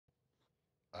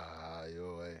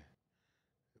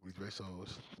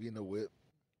Versos. We in the whip.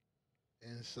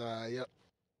 Inside. Yep.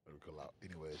 Let me call out.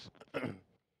 Anyways.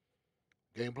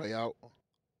 Gameplay out.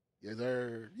 Yes,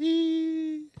 sir.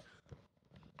 Yee.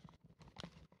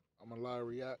 I'm a live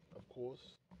react, of course.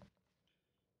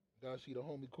 Gotta see the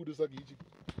homie Kudasaki.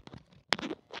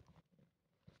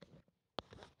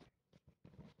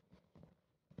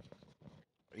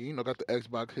 You know, got the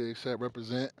Xbox here set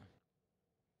represent.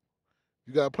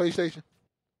 You got a PlayStation?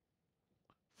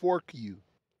 Fork you.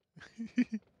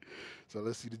 So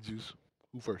let's see the juice.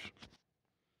 Who first?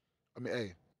 I mean,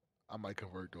 hey, I might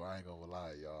convert though. I ain't gonna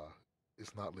lie, y'all.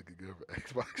 It's not looking good for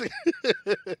Xbox.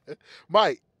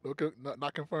 Might. Okay,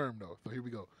 not confirmed though. So here we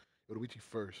go. Yoruichi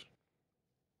first.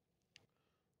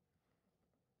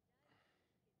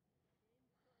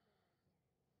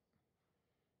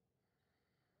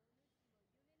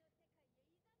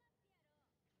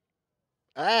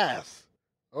 Ass.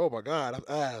 Oh my god, that's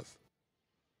ass.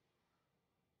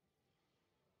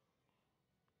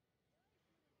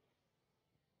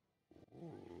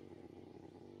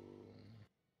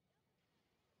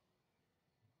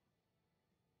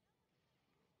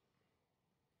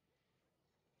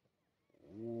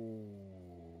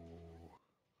 Ooh.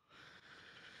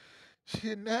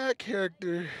 She in that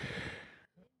character.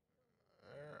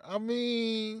 I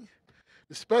mean,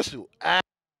 the special ass,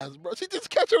 bro. She just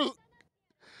catch her.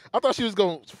 I thought she was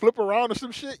gonna flip around or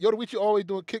some shit. Yoruichi always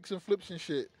doing kicks and flips and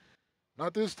shit.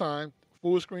 Not this time.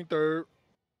 Full screen third.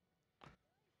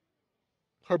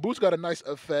 Her boots got a nice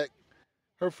effect.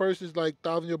 Her first is like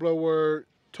Thousand Year Blood Word,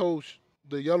 Toast.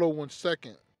 The yellow one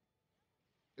second.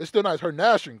 It's still nice. Her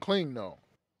Nashing clean though.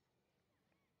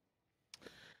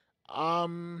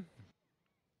 Um,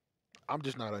 I'm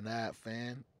just not a Nad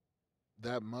fan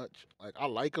that much. Like I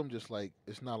like them, just like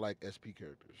it's not like SP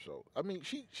characters. So I mean,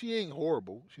 she ain't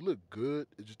horrible. She look good.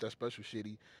 It's just that special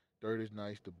shitty. Third is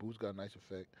nice. The boots got a nice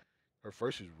effect. Her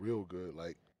first is real good.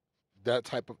 Like that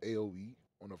type of AOE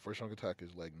on the first strong attack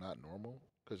is like not normal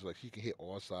because like she can hit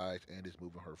all sides and it's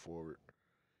moving her forward.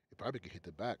 It probably could hit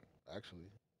the back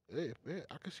actually. Yeah, yeah,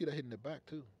 I could see that hitting the back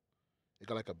too. It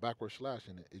got like a backward slash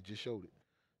in it. It just showed it.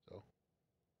 So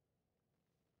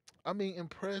I mean,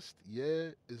 impressed. Yeah,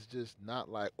 it's just not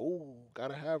like oh,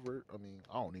 gotta have her. I mean,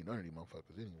 I don't need none of these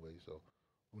motherfuckers anyway. So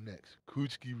who next?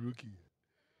 Kuchiki Rookie.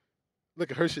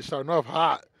 Look at her shit starting off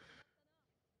hot.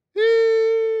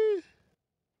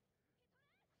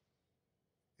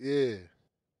 Yeah.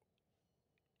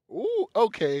 Ooh,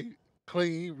 okay.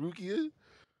 Clean Rukia.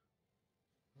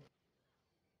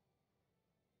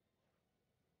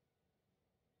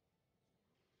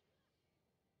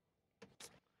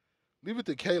 Leave it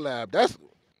to K Lab. That's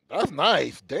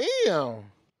nice.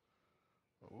 Damn.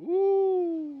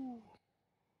 Ooh.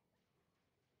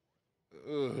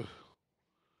 Ugh.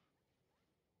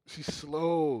 She's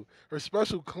slow. Her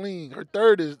special clean. Her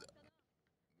third is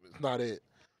it's not it.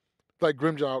 It's like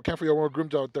Grimjaw. Can't forget one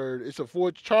Grimjaw third. It's a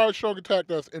full charge strong attack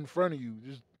that's in front of you.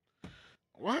 Just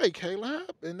why K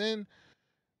Lab? And then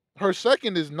her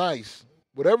second is nice.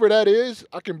 Whatever that is,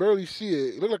 I can barely see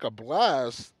it. It look like a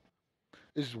blast.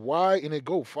 It's wide and it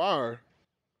go far.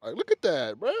 Like look at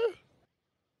that, bruh.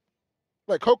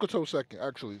 Like Kokoto second,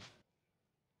 actually.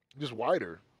 Just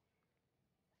wider.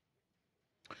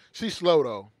 She's slow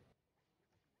though.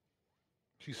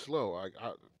 She's slow.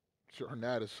 Her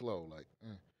nat is slow. Like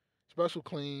special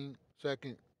clean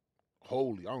second.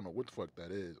 Holy, I don't know what the fuck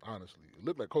that is. Honestly, it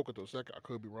looked like Kokoto second. I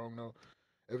could be wrong though.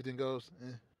 Everything goes.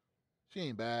 She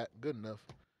ain't bad. Good enough.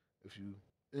 If you,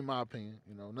 in my opinion,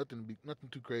 nothing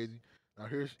too crazy. Now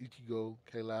here's Ichigo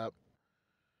K Lab.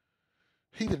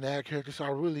 He's a NAD character, so I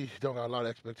really don't got a lot of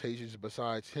expectations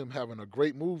besides him having a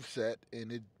great move set and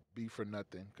it be for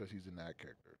nothing because he's a NAD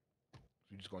character.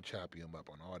 You're just gonna chop him up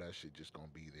on all that shit, just gonna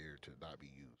be there to not be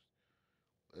used.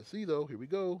 Let's see though. Here we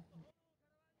go.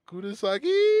 Kudasaki.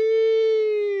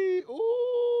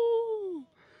 Ooh.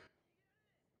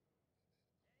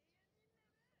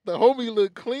 The homie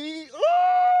look clean. Ooh.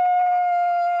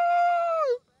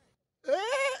 Eh.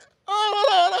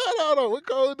 Oh, hold on. What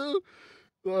Cole do?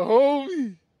 The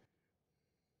homie.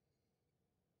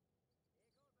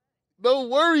 Don't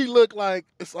worry, look like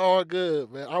it's all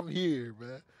good, man. I'm here,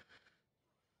 man.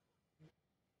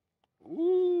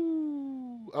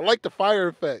 Ooh. I like the fire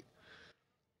effect.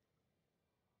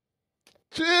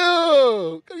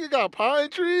 Chill. You got pine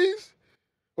trees?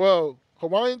 Well,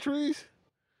 Hawaiian trees?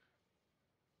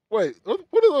 Wait, what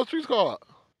are those trees called?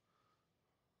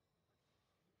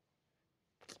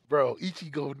 Bro,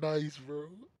 Ichigo nice, bro.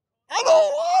 I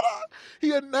don't wanna.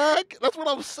 He a knack. That's what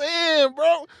I'm saying,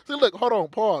 bro. See, look, hold on,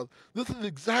 pause. This is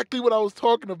exactly what I was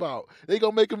talking about. They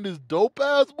gonna make him this dope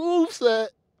ass move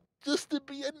set. just to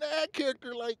be a Nad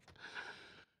character. Like,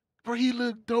 bro, he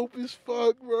look dope as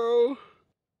fuck, bro.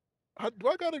 Do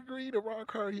I got a green or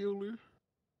rock hard healer?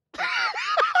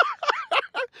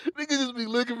 Niggas just be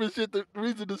looking for shit to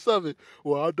reason to summon.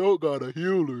 Well, I don't got a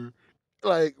healer.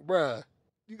 Like, bruh,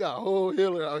 you got a whole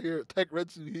healer out here. Tech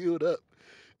Retsu healed up.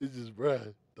 It's just,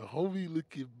 bruh, the homie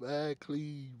looking mad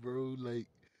clean, bro. Like,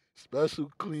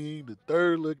 special clean. The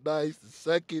third look nice. The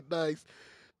second nice.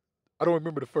 I don't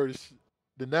remember the first.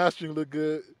 The Nastring look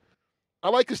good. I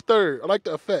like his third. I like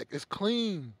the effect. It's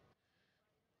clean.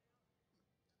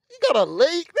 He got a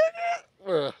lake, nigga.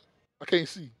 Bruh, I can't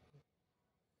see.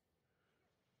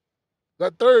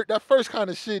 That first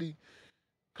kind of shitty.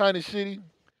 Kind of shitty.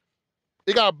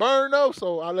 It got burned though,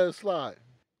 so I let it slide.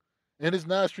 And his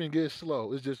Nastring gets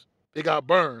slow. It's just it got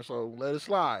burned, so let it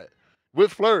slide.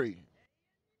 With flurry.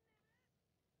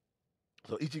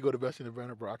 So Ichigo the best in the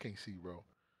banner, bro. I can't see, bro.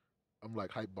 I'm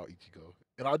like hype about Ichigo.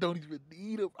 And I don't even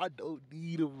need him. I don't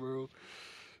need him, bro.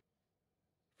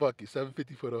 Fuck it.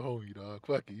 750 for the homie, dog.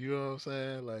 Fuck it. You know what I'm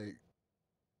saying? Like,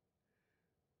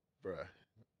 bruh.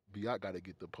 Biot gotta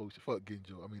get the potion. Fuck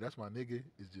Genjo. I mean, that's my nigga.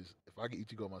 It's just if I get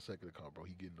Ichigo on my second account, bro,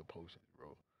 he getting the potions,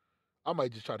 bro. I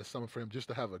might just try to summon for him just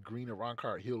to have a green Iran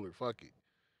card healer. Fuck it.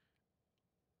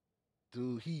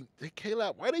 Dude, they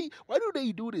K-Lab, why do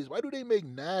they do this? Why do they make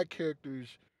Nad characters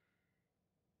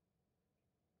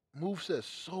moveset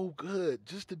so good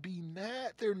just to be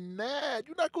Nad? They're Nad.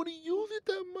 You're not gonna use it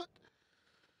that much.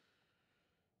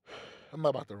 I'm not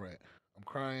about to rant. I'm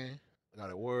crying. I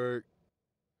gotta work.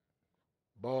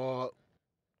 Ball.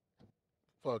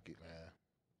 Fuck it, man.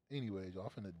 Anyways,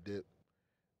 y'all finna dip.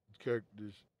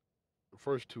 Characters, the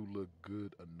first two look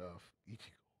good enough.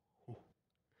 Ichigo.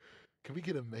 Can we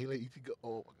get a melee Ichigo?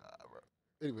 Oh my god, bro.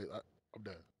 Anyways, I'm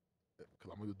done.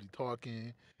 Cause I'm gonna be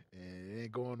talking and it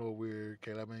ain't going nowhere.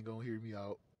 Caleb ain't gonna hear me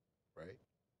out, right?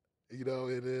 You know,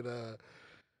 and then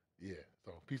yeah.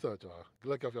 So peace out, y'all. Good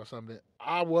luck if y'all something.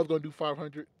 I was gonna do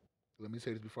 500. Let me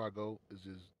say this before I go. It's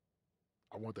just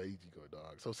I want that Ichigo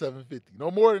dog. So 750.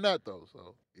 No more than that though.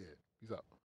 So yeah. Peace out.